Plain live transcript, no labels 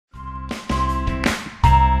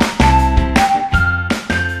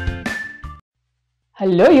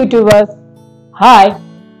Hello YouTubers. Hi.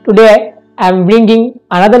 Today I am bringing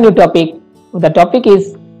another new topic. The topic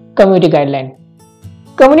is community guideline.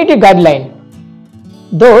 Community guideline.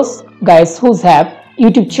 Those guys who have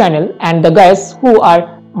YouTube channel and the guys who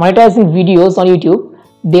are monetizing videos on YouTube,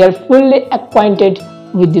 they are fully acquainted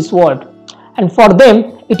with this word. And for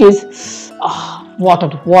them it is what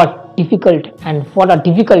a difficult and what a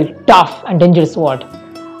difficult, tough and dangerous word.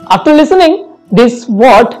 After listening this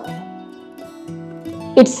word,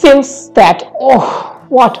 it seems that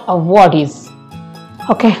what a word is.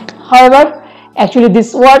 Okay, however, actually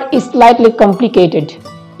this word is slightly complicated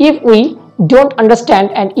if we don't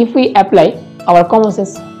understand and if we apply our common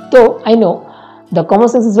sense. Though I know the common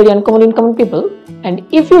sense is very uncommon in common people, and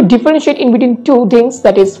if you differentiate in between two things,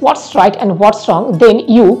 that is what's right and what's wrong, then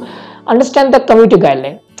you understand the community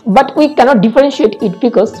guideline. But we cannot differentiate it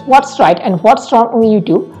because what's right and what's wrong on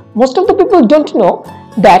YouTube, most of the people don't know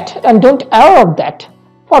that and don't aware of that.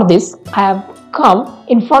 For this, I have come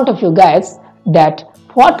in front of you guys that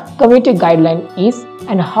what community guideline is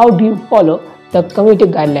and how do you follow the community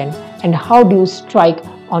guideline and how do you strike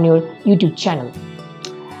on your YouTube channel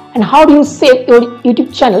and how do you save your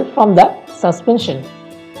YouTube channel from the suspension.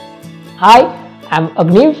 I am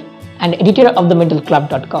Agniv, an editor of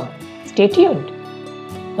thementalclub.com. Stay tuned.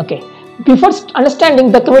 Okay, before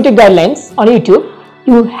understanding the community guidelines on YouTube,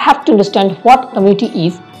 you have to understand what community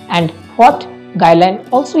is and what guideline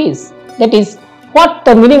also is. That is what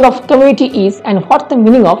the meaning of community is and what the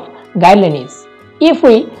meaning of guideline is. If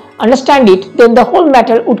we understand it, then the whole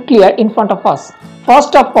matter would clear in front of us.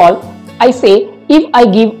 First of all, I say if I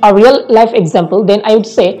give a real life example, then I would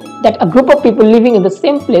say that a group of people living in the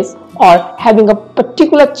same place or having a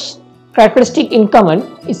particular characteristic in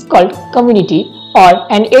common is called community, or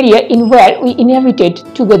an area in where we inhabited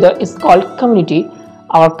together is called community.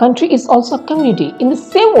 Our country is also a community. In the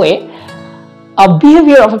same way, a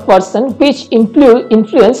behavior of a person which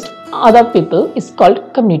influenced other people is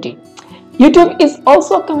called community. YouTube is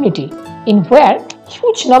also a community in where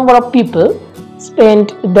huge number of people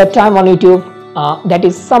spend their time on YouTube. That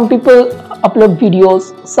is, some people upload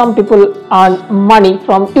videos, some people earn money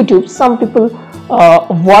from YouTube, some people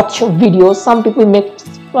watch videos, some people make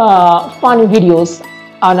funny videos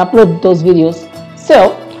and upload those videos.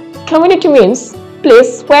 So community means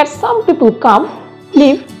place where some people come,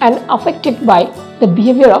 live and affected by the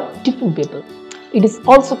behavior of different people. It is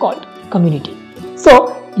also called community.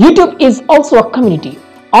 So YouTube is also a community.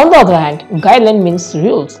 On the other hand, guideline means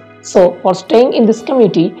rules. So for staying in this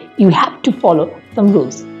community, you have to follow some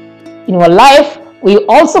rules. In your life, we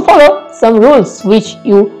also follow some rules which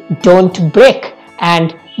you don't break,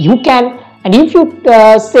 and you can, and if you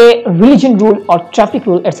say religion rule or traffic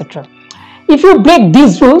rule, etc. If you break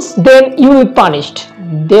these rules, then you will be punished.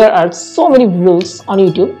 There are so many rules on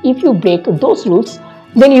YouTube. If you break those rules,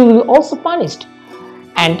 then you will also punished.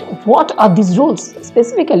 And what are these rules?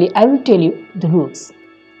 Specifically, I will tell you the rules.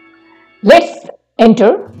 Let's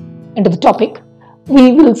enter into the topic.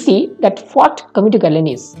 We will see that what community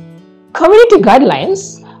guideline is. Community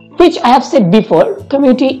guidelines, which I have said before,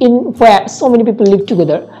 community in where so many people live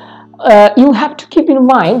together, you have to keep in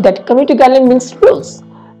mind that community guideline means rules.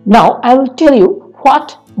 Now I will tell you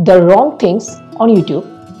what the wrong things on YouTube.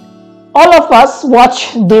 All of us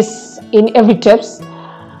watch this in every tips.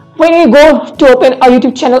 When we go to open a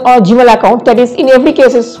YouTube channel or a Gmail account, that is in every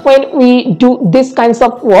cases when we do this kinds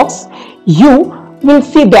of works, you will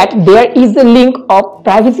see that there is a link of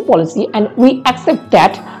privacy policy and we accept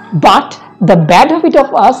that. But the bad habit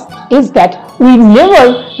of us is that we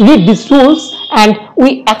never read these rules and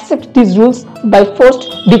we accept these rules by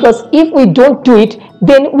force, because if we don't do it,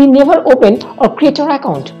 then we never open or create our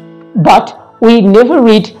account. But we never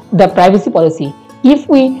read the privacy policy. If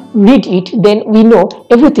we read it, then we know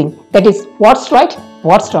everything, that is what's right,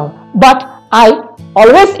 what's wrong. But I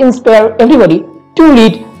always inspire everybody to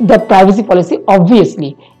read the privacy policy.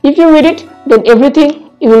 Obviously, if you read it, then everything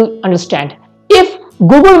you will understand. If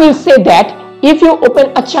Google will say that if you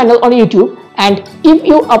open a channel on YouTube and if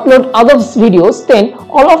you upload other videos, then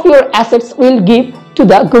all of your assets will give to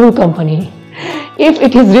the Google company. If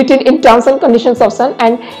it is written in terms and conditions option,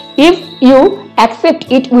 and if you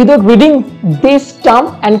accept it without reading this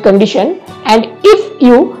term and condition, and if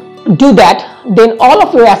you do that, then all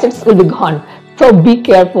of your assets will be gone. So be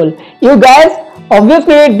careful. You guys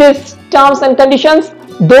obviously read these terms and conditions.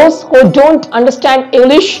 Those who don't understand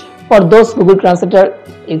English, for those Google Translator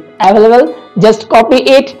is available. Just copy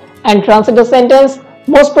it and translate the sentence.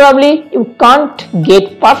 Most probably you can't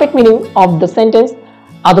get perfect meaning of the sentence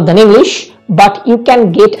other than English, but you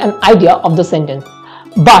can get an idea of the sentence.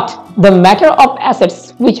 But the matter of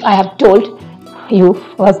assets, which I have told you,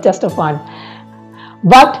 was just a fun.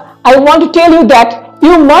 But I want to tell you that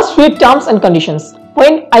you must read terms and conditions.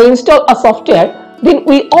 When I install a software, then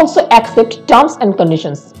we also accept terms and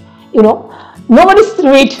conditions. Nobody's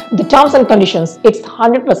read the terms and conditions. It's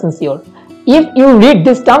 100% sure. If you read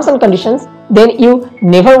these terms and conditions, then you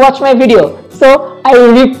never watch my video. So I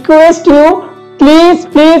request you, please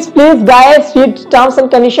guys, read terms and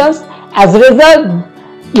conditions. As a result,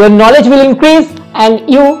 your knowledge will increase and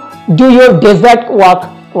you do your desert work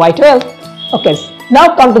quite well. Okay,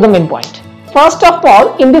 now come to the main point. First of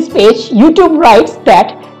all, in this page, YouTube writes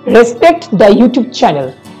that respect the YouTube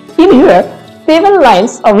channel. In here, 7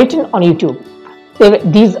 lines are written on YouTube.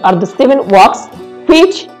 These are the 7 works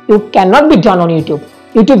which you cannot be done on YouTube.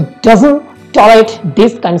 YouTube doesn't tolerate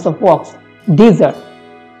these kinds of works. These are,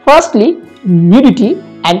 firstly, nudity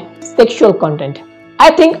and sexual content.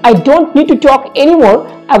 I think I don't need to talk anymore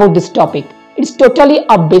about this topic. It's totally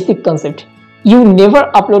a basic concept. You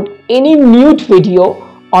never upload any nude video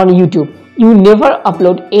on YouTube. You never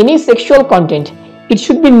upload any sexual content. It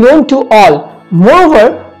should be known to all.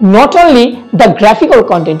 Moreover, not only the graphical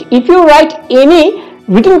content. If you write any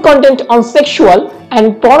written content on sexual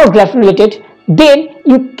and pornography related, then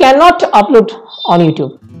you cannot upload on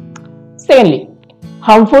YouTube. Secondly,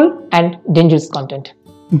 harmful and dangerous content.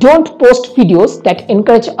 Don't post videos that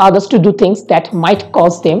encourage others to do things that might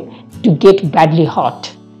cause them to get badly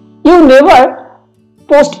hurt. You never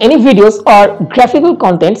post any videos or graphical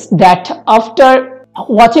contents that after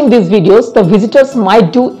watching these videos, the visitors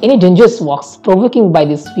might do any dangerous works provoking by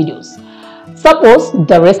these videos. Suppose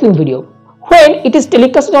the wrestling video. When it is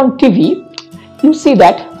telecasted on TV, you see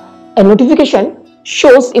that a notification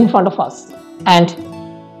shows in front of us, and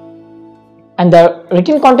the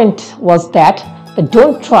written content was that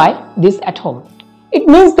don't try this at home. It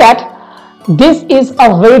means that this is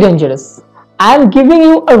a very dangerous. I am giving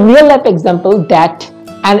you a real life example that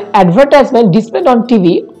an advertisement displayed on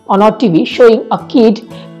our TV showing a kid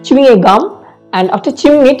chewing a gum, and after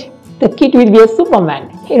chewing it, the kid will be a Superman.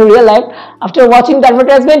 In real life, after watching the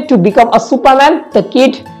advertisement to become a Superman, the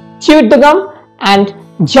kid chewed the gum and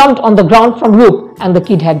jumped on the ground from roof, and the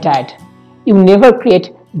kid had died. You never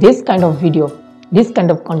create this kind of video, this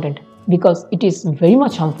kind of content, because it is very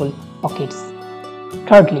much harmful for kids.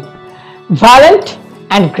 Thirdly, violent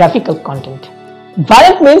and graphical content.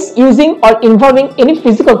 Violent means using or involving any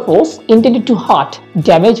physical force intended to hurt,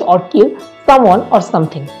 damage or kill someone or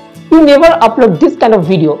something. You never upload this kind of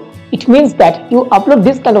video. It means that you upload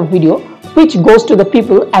this kind of video which goes to the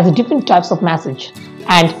people as different types of message.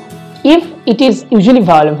 And if it is visually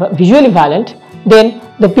violent, then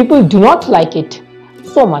the people do not like it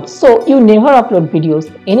so much. So you never upload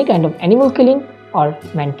videos any kind of animal killing or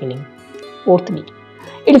man killing. Fourthly,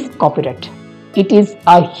 it is copyright. It is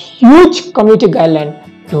a huge community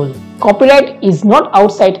guideline rule. Copyright is not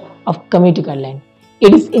outside of community guideline.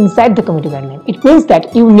 It is inside the community guideline. It means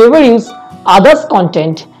that you never use others'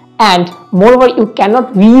 content, and moreover you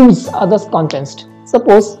cannot reuse others' content.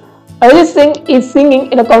 Suppose Arjit Singh is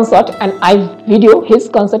singing in a concert and I video his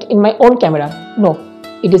concert in my own camera. No,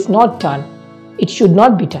 it is not done. It should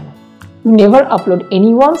not be done. You never upload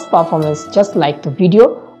anyone's performance, just like the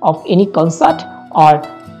video of any concert or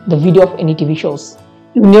the video of any TV shows.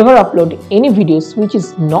 You never upload any videos which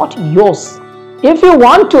is not yours. If you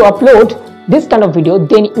want to upload this kind of video,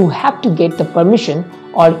 then you have to get the permission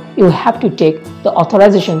or you have to take the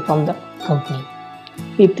authorization from the company.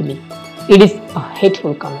 Fifthly, it is a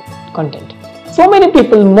hateful content. So many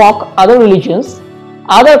people mock other religions,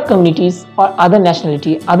 other communities or other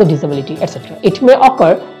nationality, other disability, etc. It may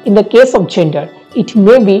occur in the case of gender. It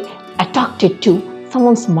may be attracted to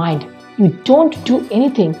someone's mind. You don't do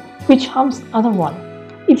anything which harms other one.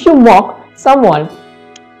 If you mock someone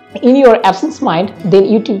in your absence mind, then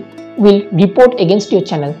YouTube will report against your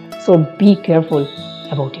channel. So be careful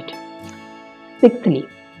about it. Sixthly,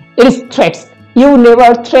 it is threats. You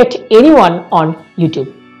never threat anyone on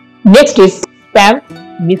YouTube. Next is spam,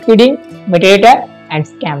 misleading, metadata and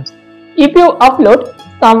scams. If you upload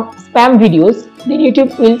some spam videos, then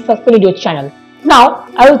YouTube will suspend your channel. Now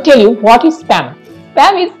I will tell you what is spam.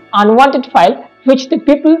 Spam is unwanted file which the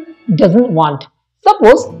people doesn't want.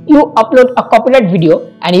 Suppose you upload a copyright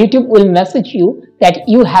video and YouTube will message you that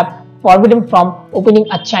you have forbidden from opening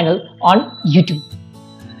a channel on YouTube.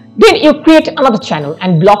 Then you create another channel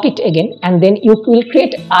and block it again, and then you will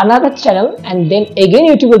create another channel and then again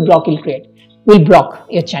YouTube will block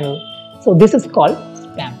your channel. So this is called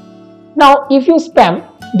spam. Now if you spam,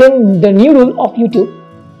 then the new rule of YouTube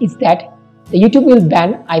is that the YouTube will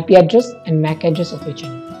ban IP address and MAC address of your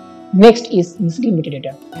channel. Next is misleading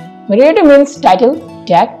metadata. Metadata means title,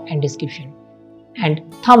 tag and description and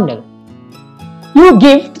thumbnail. You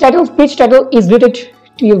give the title, which title is related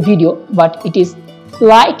to your video, but it is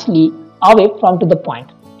slightly away from to the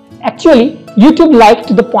point. Actually, YouTube likes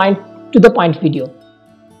to the point video.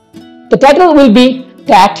 The title will be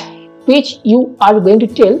that which you are going to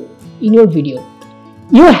tell in your video.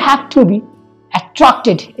 You have to be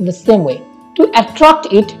attracted in the same way. To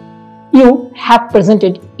attract it, you have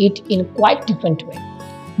presented it in quite different way.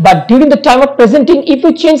 But during the time of presenting, if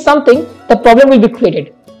you change something, the problem will be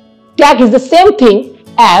created. Tag is the same thing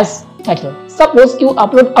as title. Suppose you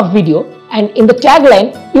upload a video and in the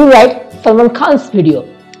tagline you write Salman Khan's video.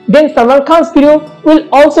 Then Salman Khan's video will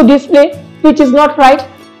also display, which is not right,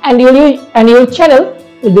 and your channel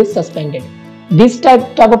will be suspended. This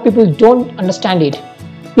type of people don't understand it.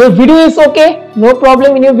 Your video is okay, no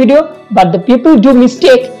problem in your video, but the people do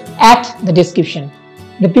mistake at the description.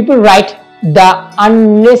 The people write the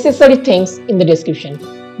unnecessary things in the description.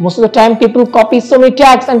 Most of the time people copy so many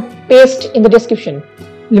tags and paste in the description.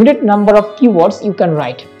 Limited number of keywords you can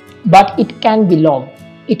write, but it can be long.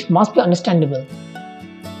 It must be understandable.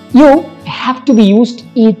 You have to be used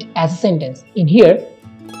it as a sentence. In here,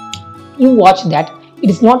 you watch that it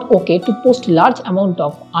is not okay to post large amount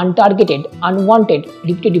of untargeted, unwanted,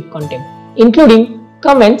 repetitive content, including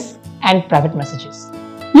comments and private messages.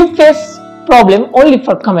 You face problem only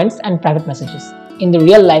for comments and private messages. In the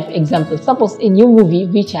real life example, suppose a new movie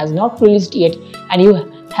which has not released yet and you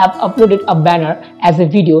have uploaded a banner as a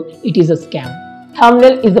video, it is a scam.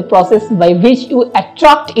 Thumbnail is the process by which you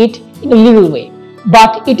attract it in a legal way.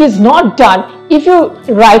 But it is not done if you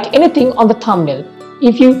write anything on the thumbnail.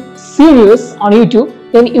 If you serious on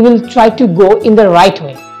YouTube, then you will try to go in the right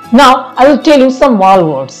way. Now I will tell you some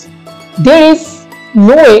moral words. There is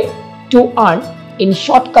no way to earn in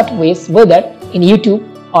shortcut ways, whether in YouTube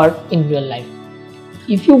or in real life.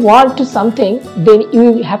 If you want to something, then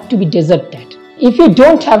you have to be deserve that. If you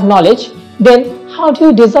don't have knowledge, then how do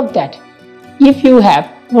you deserve that? If you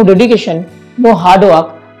have no dedication, no hard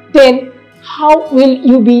work, then how will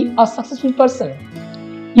you be a successful person?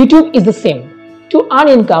 YouTube is the same. To earn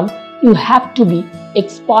income, you have to be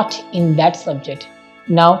expert in that subject.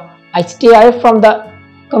 Now, I stay away from the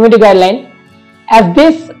community guideline, as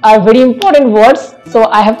these are very important words, so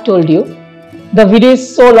I have told you. The video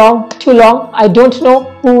is so long, too long. I don't know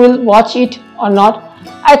who will watch it or not.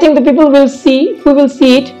 I think the people will see, who will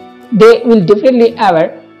see it, they will definitely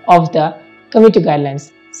aware of the community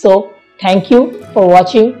guidelines. So, thank you for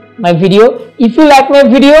watching my video. If you like my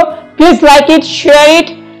video, please like it, share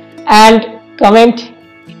it, and comment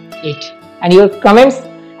it. And your comments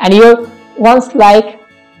and your once like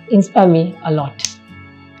inspire me a lot.